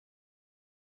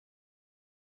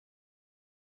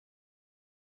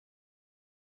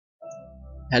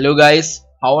Hello guys,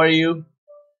 how are you?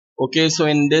 Okay, so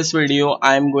in this video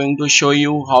I am going to show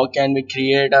you how can we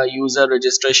create a user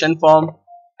registration form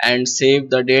and save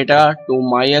the data to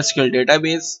MySQL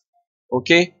database.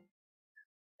 Okay,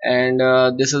 and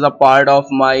this is a part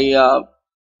of my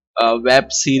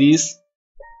web series.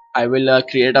 I will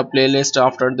create a playlist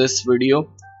after this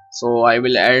video, so I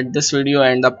will add this video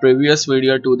and the previous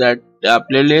video to that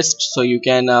playlist so you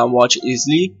can watch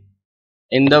easily.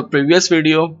 In the previous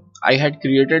video I had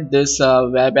created this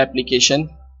web application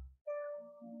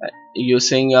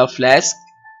using a Flask.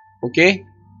 Okay,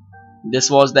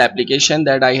 this was the application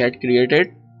that I had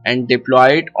created and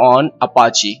deployed on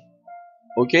Apache.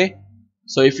 Okay,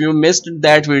 so if you missed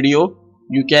that video,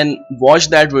 you can watch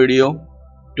that video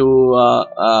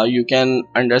to you can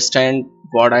understand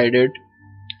what I did,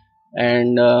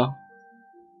 and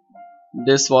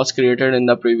this was created in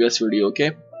the previous video.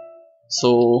 Okay,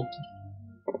 so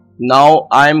now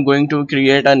I am going to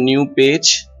create a new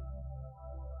page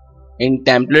in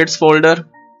templates folder,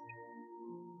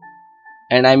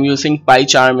 and I'm using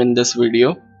PyCharm in this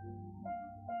video.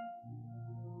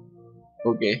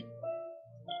 Okay,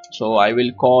 so I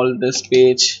will call this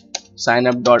page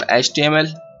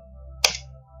signup.html.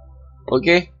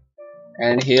 okay,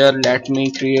 and here let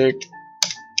me create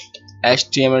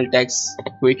HTML text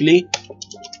quickly.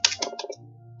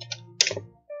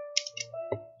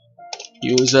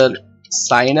 User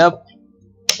sign up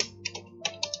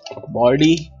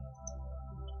body,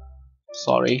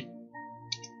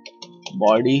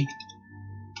 body.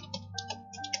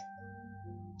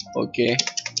 Okay,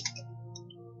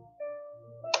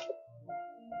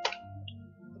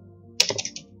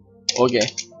 okay,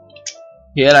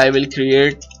 here I will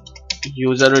create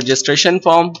user registration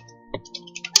form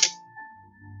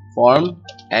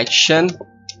action,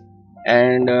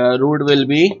 and root will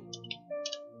be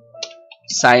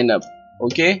sign up.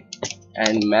 Okay,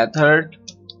 and method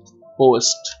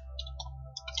post.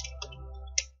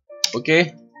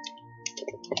 Okay,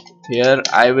 here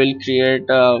I will create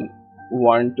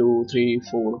 1 2 3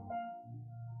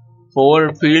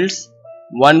 4 fields,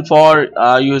 one for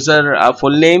user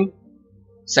full name,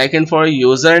 second for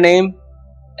username,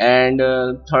 and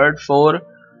third for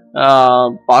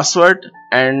password,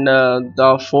 and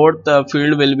the fourth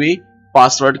field will be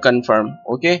password confirm.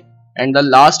 Okay, and the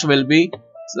last will be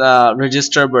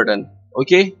register button.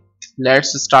 Okay,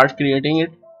 let's start creating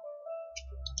it.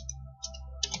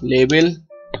 Label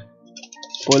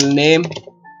full name.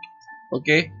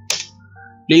 Okay,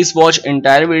 please watch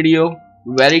entire video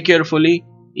very carefully.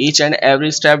 Each and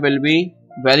every step will be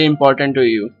very important to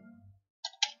you.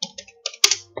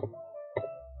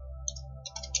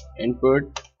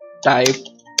 Input type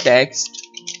text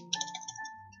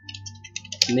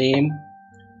name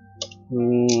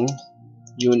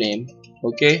uname.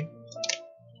 Okay,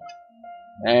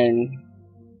 and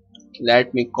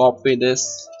let me copy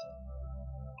this,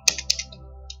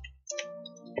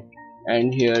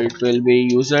 and here it will be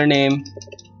username,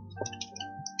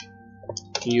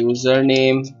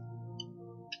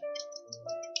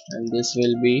 and this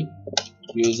will be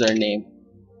username.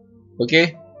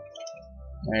 Okay,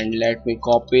 and let me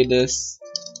copy this,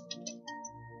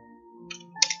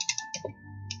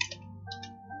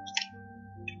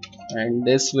 and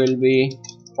this will be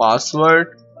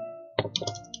password.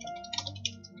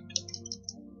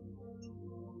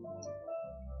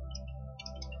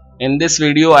 In this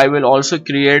video I will also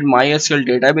create MySQL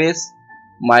database,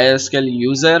 MySQL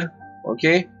user.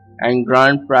 Okay, and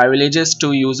grant privileges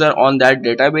to user on that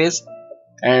database,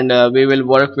 and we will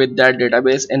work with that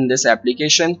database in this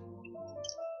application.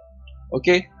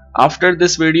 Okay, after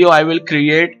this video I will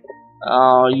create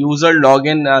user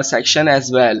login section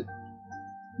as well,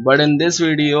 but in this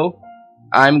video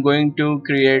I'm going to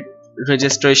create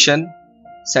registration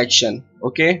section.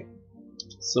 Okay,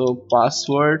 so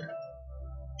password,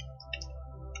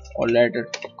 or let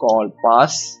it call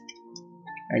pass,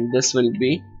 and this will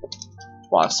be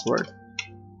password.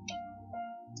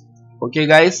 Okay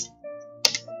guys,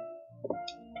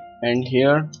 and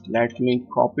here let me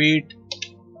copy it,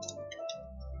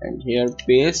 and here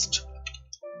paste.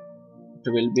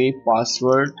 It will be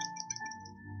password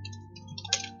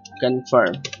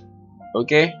confirm.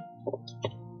 Okay,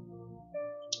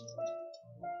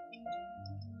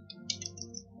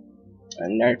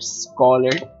 and let's call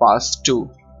it pass2.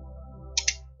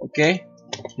 Okay,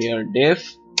 here div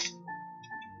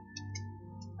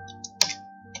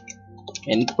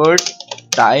input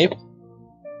type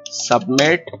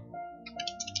submit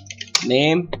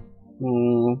name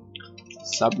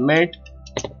submit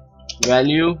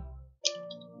value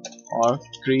or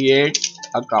create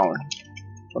account.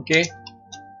 Okay,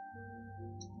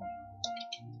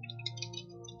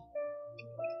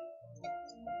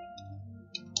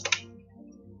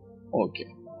 Okay,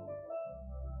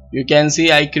 you can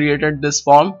see I created this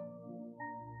form.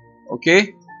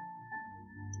 Okay,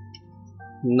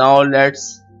 now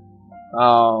let's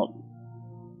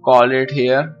call it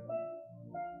here.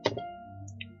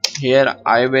 Here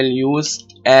I will use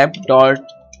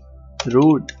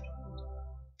app.root.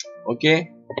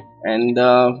 Okay, and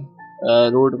the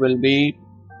root will be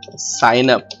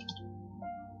signup.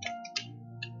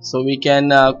 So we can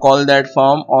call that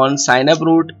form on signup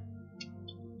root,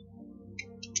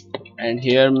 and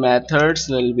here methods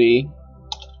will be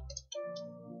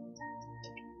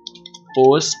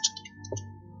post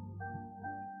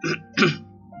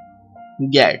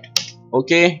get.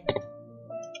 Okay,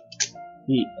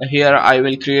 here I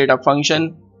will create a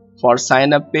function for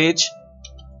sign up page,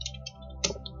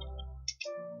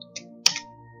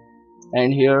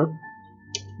 and here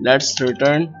let's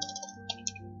return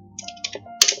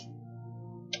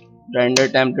render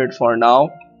template for now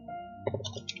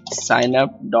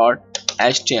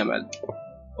signup.html.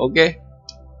 Okay,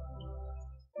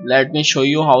 let me show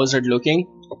you how is it looking.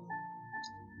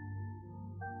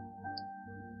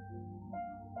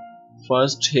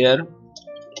 First, here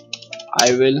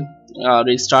I will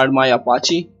restart my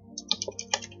Apache.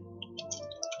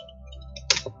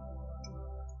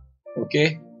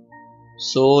 Okay,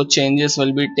 so changes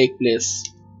will be take place.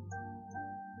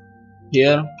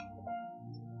 Here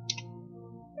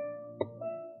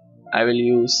I will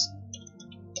use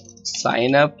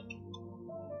sign up.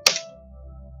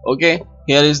 Okay,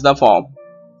 here is the form.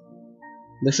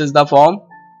 This is the form,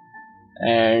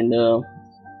 and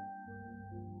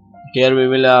here we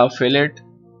will fill it,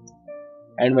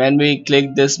 and when we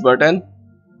click this button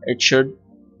it should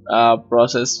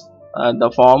process the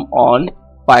form on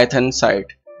Python side.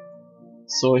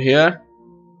 So here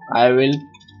I will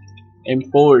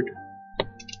import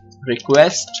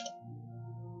request.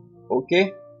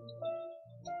 Okay,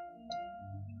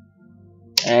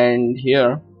 and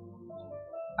here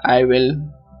I will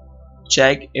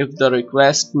check if the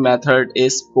request method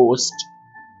is post.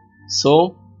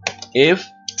 So if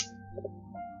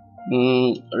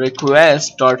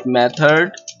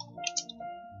request.method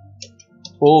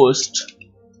post,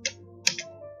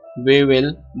 we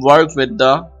will work with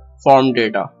the form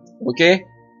data. Okay,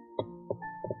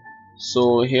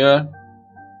 so here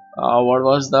what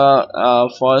was the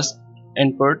first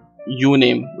input?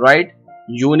 Uname, right?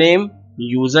 Uname,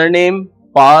 username,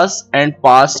 pass, and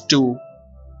pass2.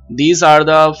 These are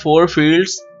the 4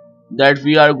 fields that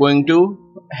we are going to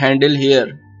handle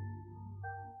here.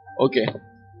 Okay,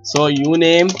 so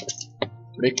uname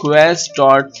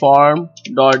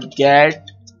request.form.get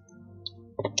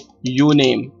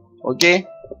uname. Okay,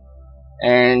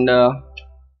 and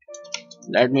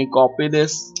let me copy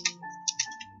this.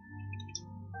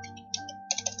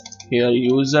 Here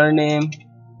username,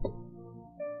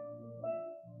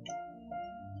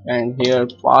 and here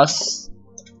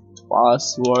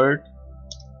password,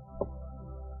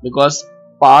 because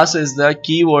pass is the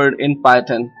keyword in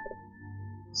Python,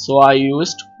 so I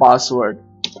used password,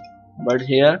 but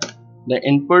here the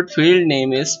input field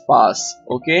name is pass.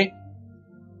 Okay,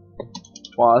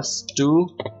 pass2,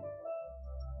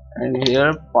 and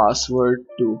here password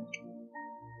 2.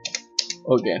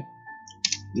 Okay,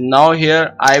 now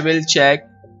here I will check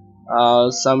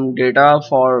some data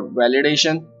for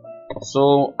validation.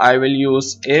 So I will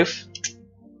use if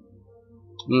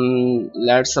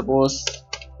let's suppose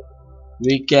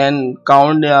we can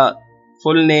count the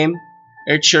full name,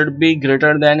 it should be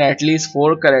greater than at least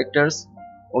 4 characters.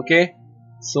 Okay,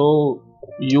 so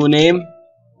uname,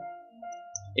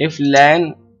 if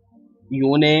len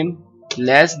uname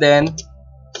less than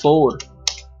 4,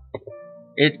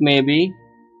 it may be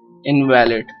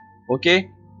invalid. Okay,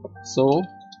 so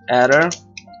error,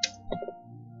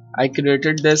 I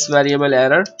created this variable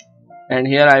error, and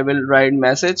here I will write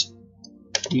message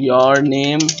your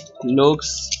name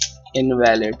looks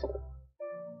invalid.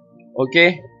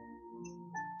 Okay,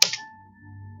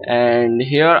 and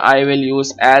here I will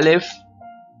use elif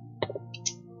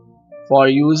for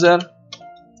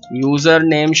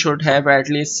username should have at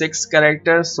least 6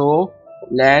 characters, so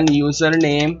len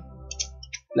username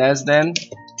less than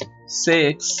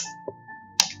 6,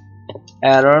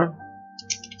 error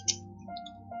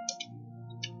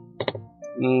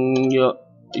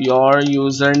your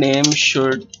username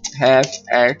should have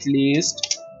at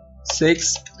least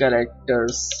 6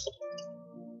 characters.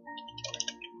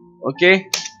 Okay,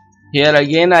 here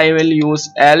again I will use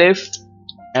elif,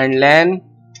 and len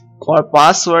for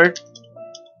password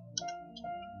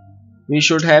we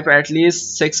should have at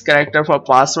least 6 characters for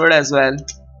password as well.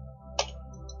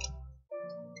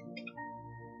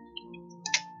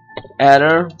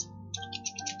 Error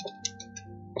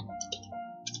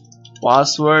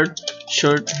password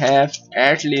should have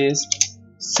at least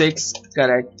 6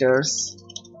 characters.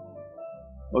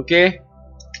 Okay,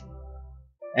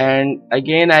 and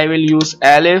again I will use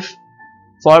elif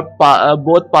for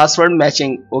both password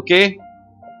matching. Okay,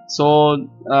 so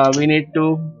we need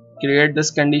to create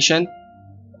this condition.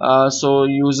 So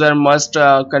user must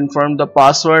confirm the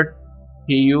password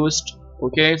he used.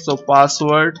 Okay, so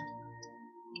password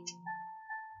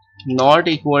not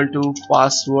equal to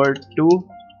password 2,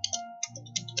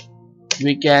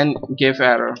 we can give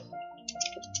error.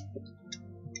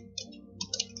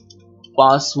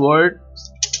 Password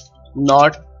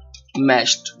not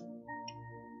matched.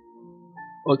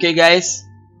 Okay guys,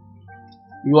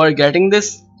 you are getting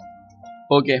this?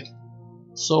 Okay,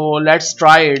 so let's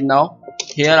try it now.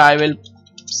 Here I will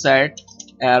set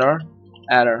error.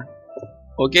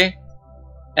 Okay,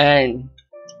 and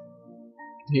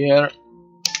here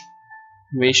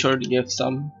we should give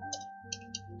some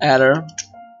error,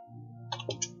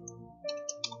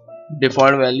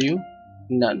 default value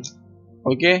none.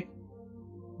 Okay,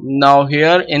 now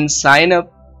here in signup,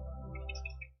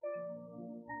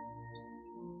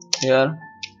 here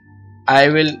I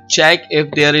will check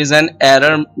if there is an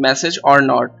error message or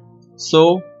not.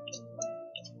 So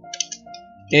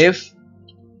if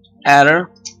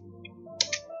error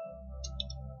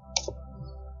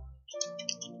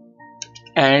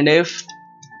and if,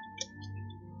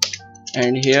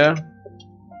 and here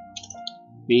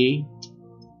be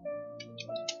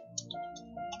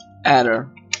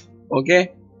error.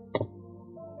 Okay,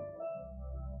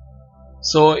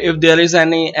 so if there is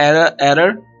any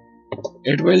error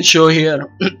it will show here.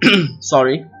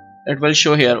 Sorry, it will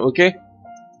show here. Okay,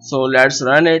 so let's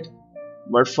run it,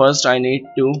 but first I need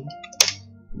to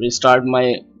restart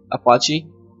my Apache.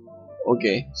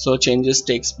 Okay, so changes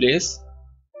takes place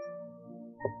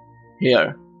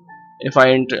here. If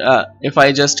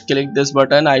I just click this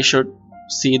button, I should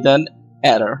see the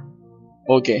error.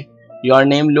 Okay, your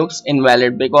name looks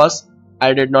invalid because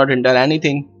I did not enter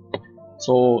anything.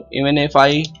 So even if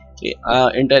I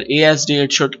enter ASD,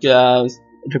 it should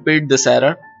repeat this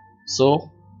error.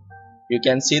 So you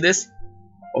can see this.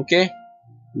 Okay,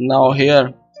 now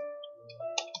here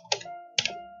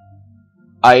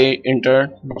I enter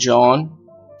John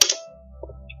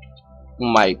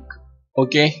Mike.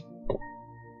 Okay,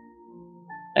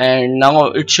 and now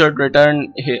it should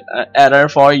return error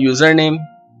for username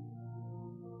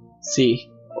C.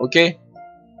 Okay,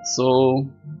 so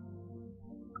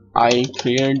I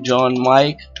create John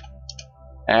Mike,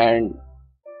 and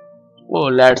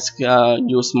let's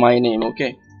use my name.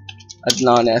 Okay,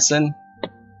 Adnan Hassan.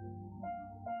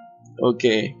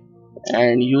 Okay,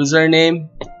 and username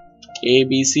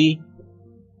ABC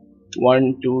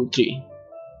 123,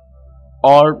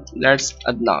 or let's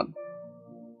Adnan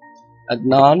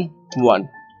 1.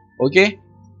 Okay,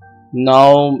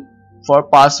 now for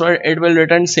password it will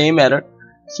return same error.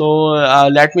 So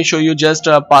let me show you just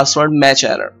a password match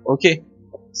error. Okay,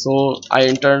 so I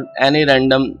enter any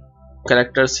random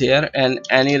characters here and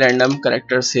any random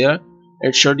characters here.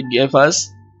 It should give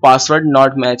us password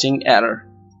not matching error.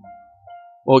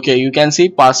 Okay, you can see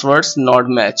passwords not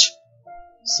match.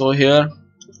 So here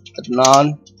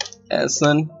Adnan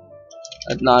Hassan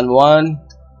Adnan 1,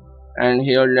 and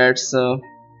here let's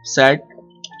set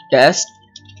test.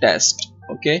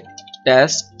 Okay,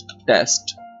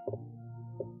 test.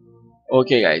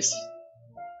 Okay guys,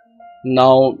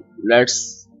 now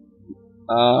let's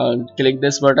click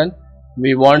this button.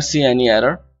 We won't see any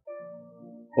error.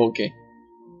 Okay,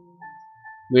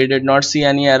 we did not see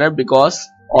any error because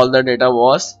all the data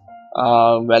was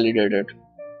validated.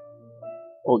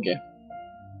 Okay,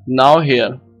 now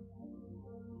here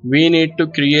we need to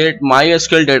create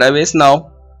MySQL database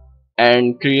now,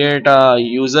 and create a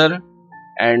user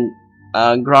and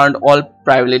grant all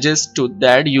privileges to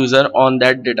that user on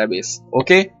that database.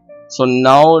 Okay, so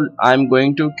now I'm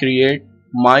going to create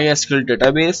MySQL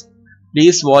database.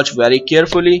 Please watch very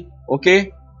carefully.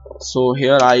 Okay, so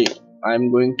here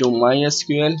I'm going to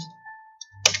MySQL.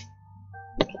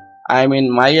 I'm in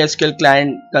MySQL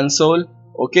client console.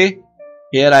 Okay,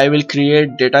 here I will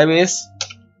create database,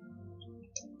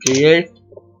 create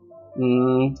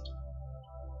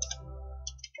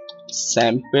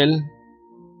sample,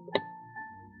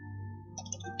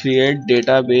 create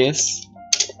database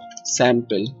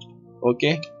sample.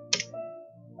 Okay,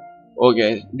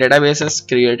 database is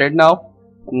created.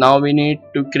 Now we need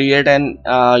to create an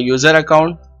user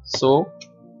account. So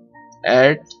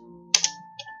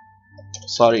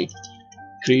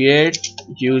create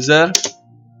user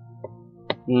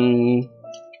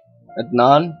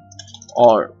Adnan,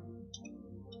 or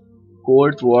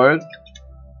code worked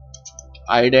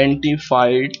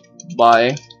identified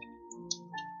by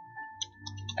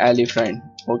elephant.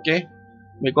 Okay,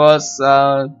 because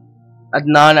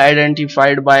Adnan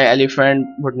identified by elephant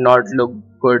would not look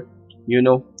good, you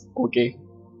know. Okay,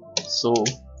 so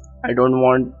I don't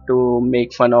want to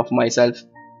make fun of myself,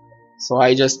 so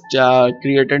I just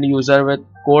created user with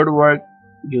code work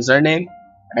username,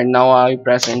 and now I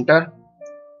press enter.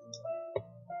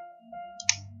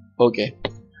 Okay,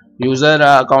 user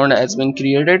account has been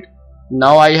created.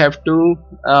 Now I have to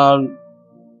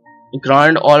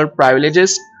grant all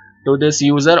privileges to this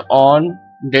user on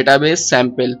database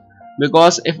sample,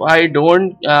 because if I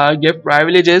don't give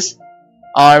privileges,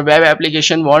 our web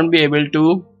application won't be able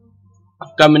to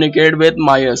communicate with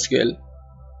MySQL.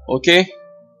 Okay,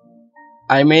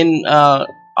 I mean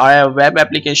our web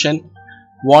application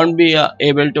won't be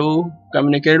able to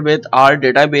communicate with our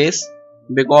database,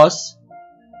 because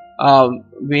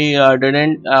we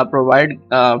didn't provide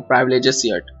privileges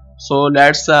yet. So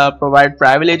let's provide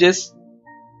privileges.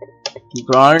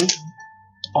 Grant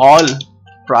all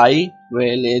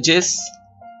privileges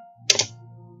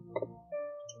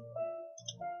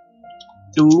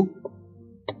to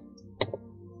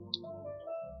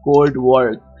code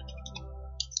work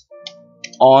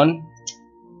on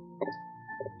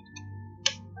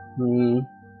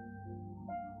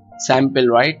sample,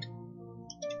 right?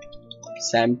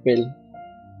 Sample,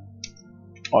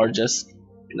 or just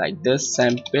like this,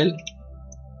 sample.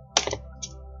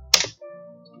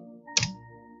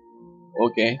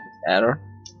 Okay, error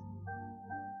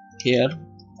here.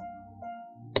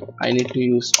 I need to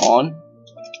use on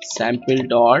sample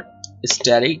dot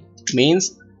static,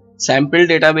 means sample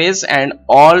database and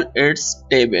all its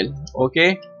table.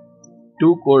 Okay,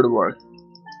 to code work.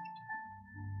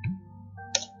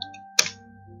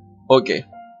 Okay,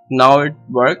 now it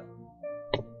worked.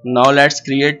 Now let's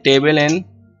create table in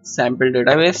sample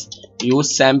database.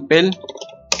 Use sample.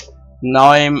 Now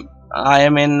I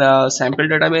am in sample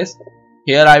database.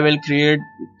 Here I will create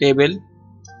table.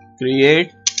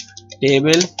 Create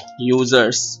table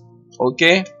users.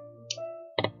 Okay,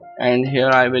 and here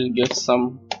I will give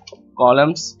some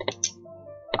columns,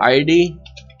 ID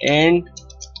and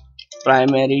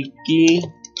primary key,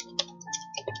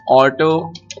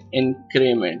 auto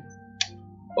increment.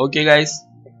 Okay guys,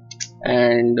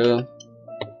 and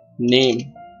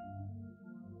name,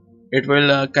 it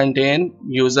will contain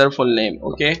user full name.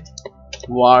 Okay,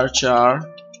 varchar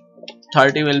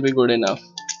 30 will be good enough,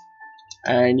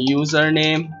 and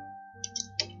username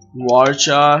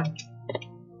varchar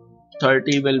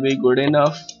 30 will be good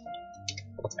enough,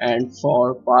 and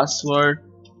for password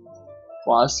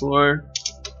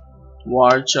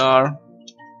varchar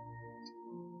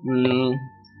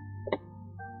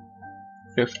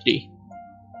 50.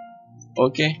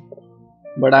 Okay,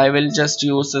 but I will just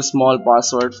use a small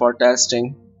password for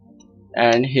testing,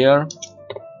 and here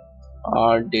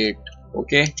our date.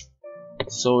 Okay,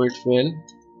 so it will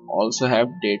also have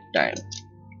date time.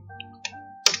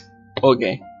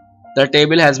 Okay, the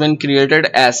table has been created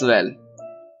as well.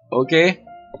 Okay,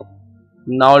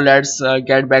 now let's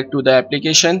get back to the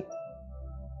application.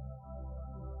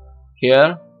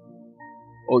 Here,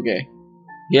 okay,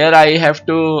 here I have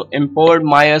to import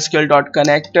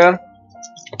mysql.connector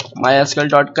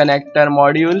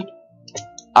module.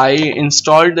 I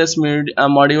installed this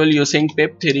module using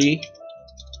pip3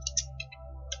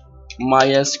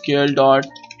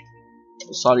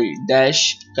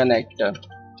 -connector.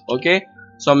 Okay,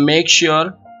 so make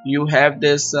sure you have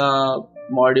this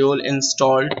module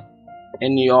installed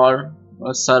in your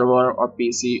server or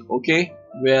PC. Okay,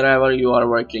 wherever you are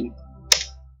working.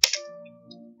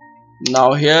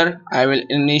 Now here I will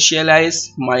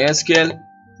initialize MySQL,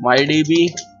 mydb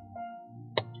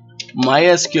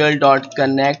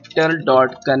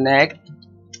mysql.connector.connect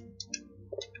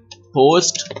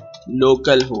host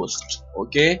localhost.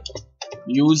 Okay,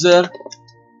 user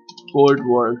code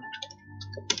word,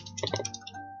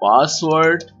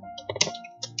 password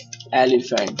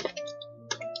elephant,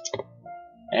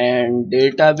 and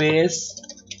database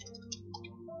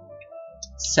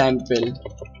sample.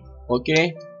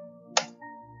 Okay,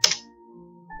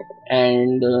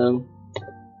 and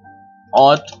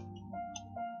auth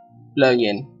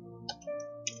plugin,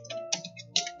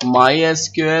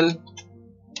 MySQL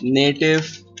native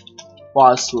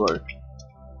password.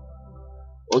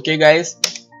 Okay guys,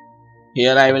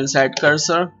 here I will set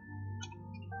cursor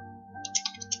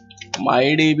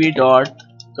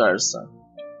mydb.cursor.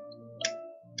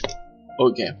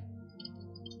 Okay,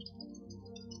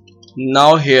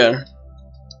 now here,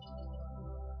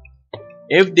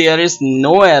 if there is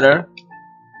no error,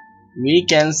 we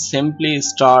can simply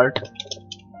start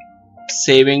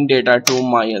saving data to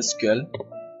MySQL.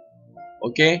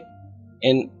 Okay,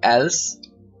 In else,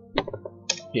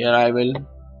 here I will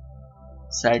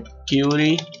set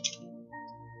query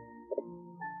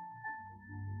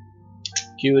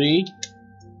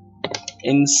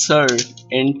insert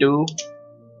into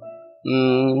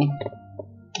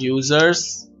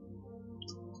users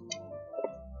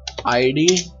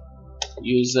ID,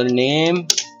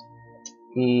 username,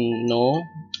 no,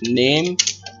 name,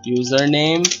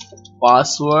 username,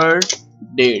 password,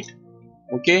 date.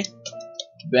 Okay,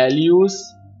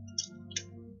 values,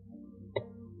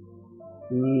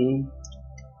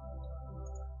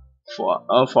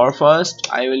 for first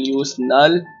I will use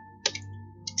null,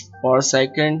 for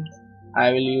second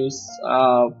I will use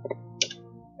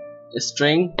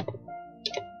string,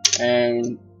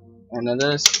 and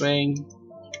another string,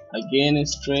 again a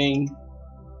string,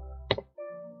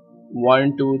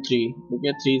 1 2 3,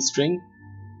 okay, 3 string,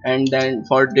 and then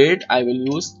for date I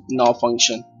will use now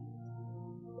function.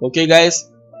 Okay guys,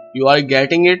 you are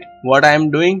getting it what I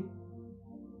am doing.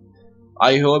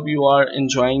 I hope you are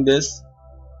enjoying this.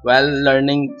 While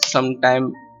learning,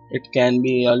 sometime it can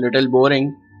be a little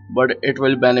boring, but it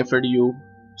will benefit you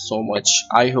so much,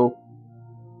 I hope.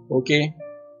 Okay,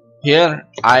 here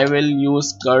I will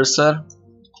use cursor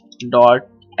dot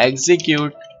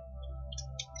execute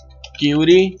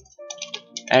query,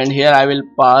 and here I will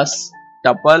pass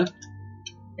tuple.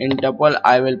 In tuple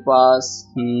I will pass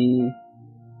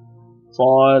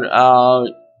for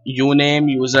uname,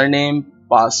 username,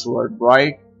 password,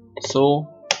 right? So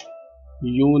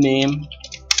uname,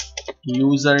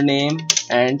 username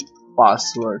and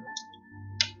password.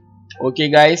 Okay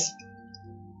guys,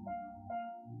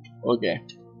 okay,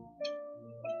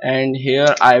 and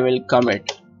here I will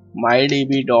commit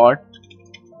mydb dot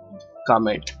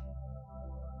commit.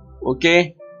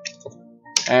 Okay,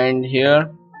 and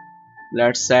here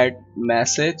let's set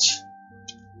message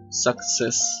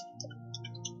success.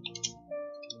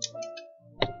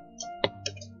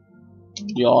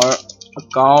 Your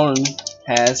account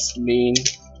has been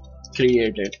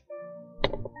created.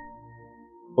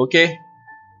 Okay,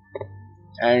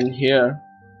 and here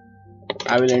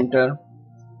I will enter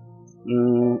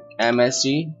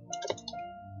msg.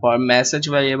 For message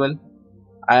variable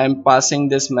I am passing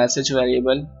this message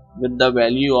variable with the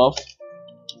value of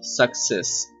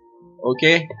success.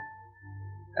 Okay,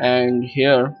 and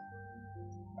here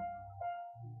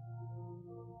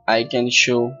I can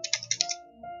show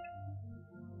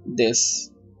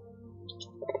this.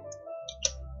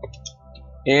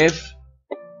 If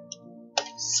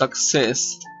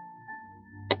success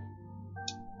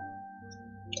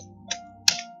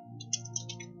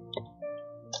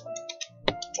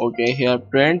okay, here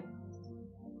print,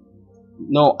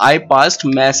 no, I passed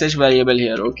message variable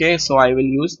here. Okay, so I will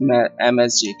use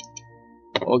msg.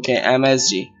 Okay,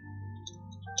 msg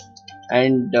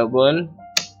and double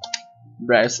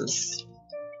braces.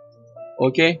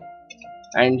 Okay,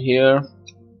 and here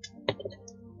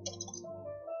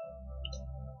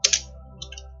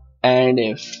and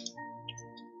if.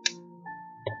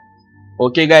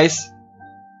 Okay guys,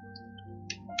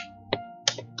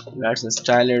 let's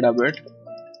style it a bit.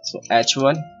 So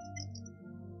h1.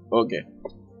 Okay,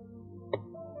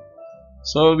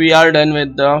 so we are done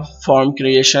with the form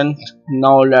creation.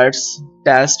 Now let's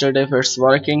test it if it's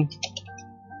working.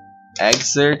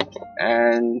 Exit,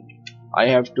 and I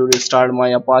have to restart my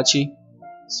Apache,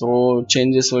 so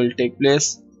changes will take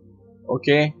place.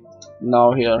 Okay,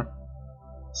 now here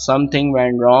something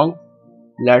went wrong.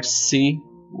 Let's see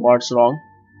what's wrong.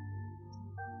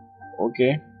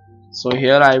 Okay, so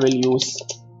here I will use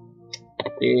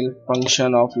tail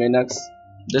function of Linux.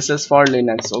 This is for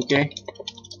Linux. Okay,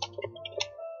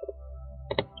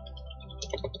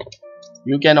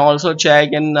 you can also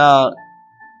check in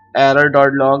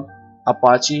error.log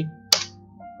Apache.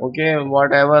 Okay,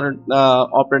 whatever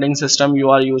operating system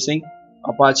you are using,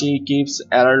 Apache keeps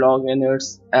error log in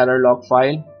its error log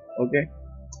file. Okay,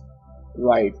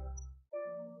 right,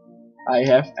 I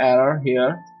have error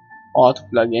here, auth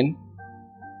plugin.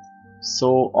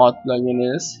 So auth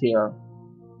plugin is here.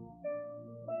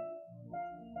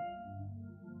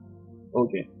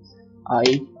 Okay,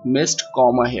 I missed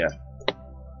comma here.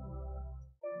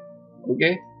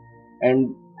 Okay,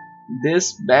 and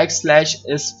this backslash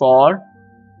is for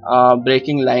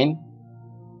breaking line.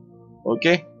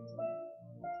 Okay,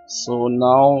 so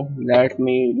now let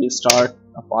me restart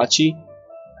Apache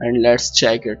and let's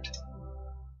check it.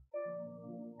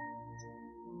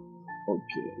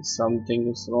 Okay, something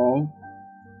is wrong,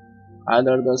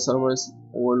 either the server is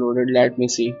overloaded. Let me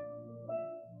see.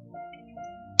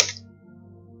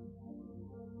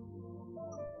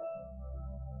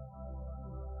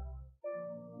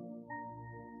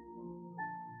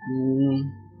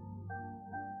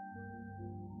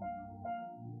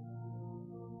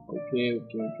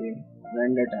 Okay.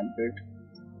 Render template.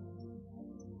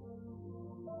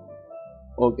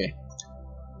 Okay.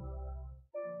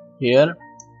 Here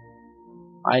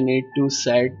I need to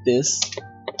set this.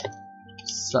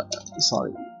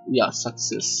 Sorry. Yeah,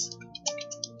 success.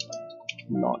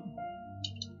 None.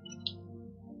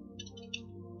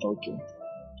 Okay.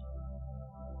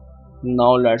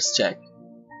 Now let's check.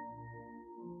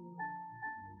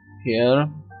 Here,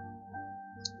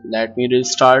 let me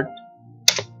restart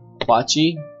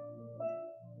Apache.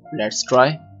 Let's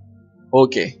try.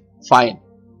 Okay, fine.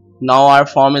 Now our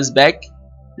form is back.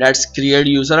 Let's create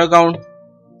user account.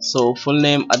 So full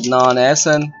name Adnan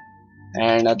Hasan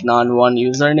and Adnan1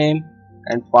 username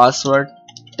and password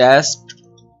test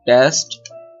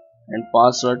and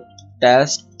password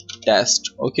test.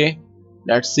 Okay,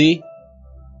 let's see.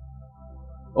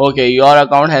 Okay, your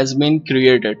account has been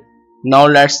created. Now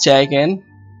let's check in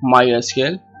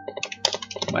MySQL.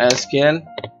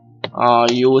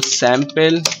 Use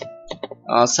sample,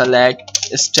 select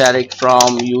static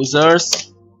from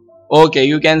users. Okay,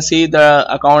 you can see the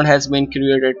account has been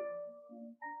created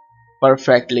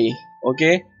perfectly.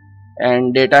 Okay,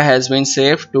 and data has been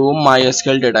saved to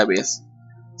MySQL database.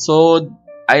 So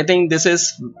I think this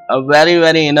is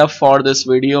very enough for this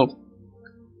video.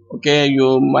 Okay,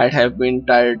 you might have been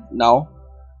tired now.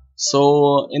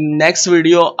 So in next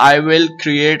video I will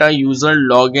create a user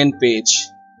login page.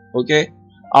 Okay,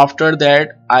 after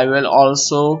that I will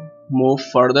also move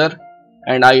further,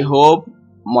 and I hope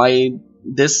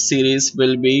this series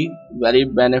will be very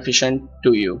beneficent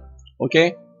to you.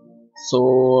 Okay,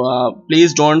 so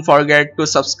please don't forget to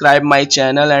subscribe my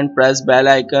channel and press bell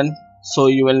icon so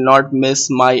you will not miss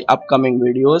my upcoming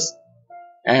videos,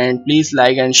 and please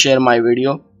like and share my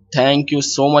video. Thank you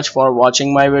so much for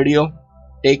watching my video.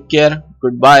 Take care.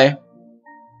 Goodbye.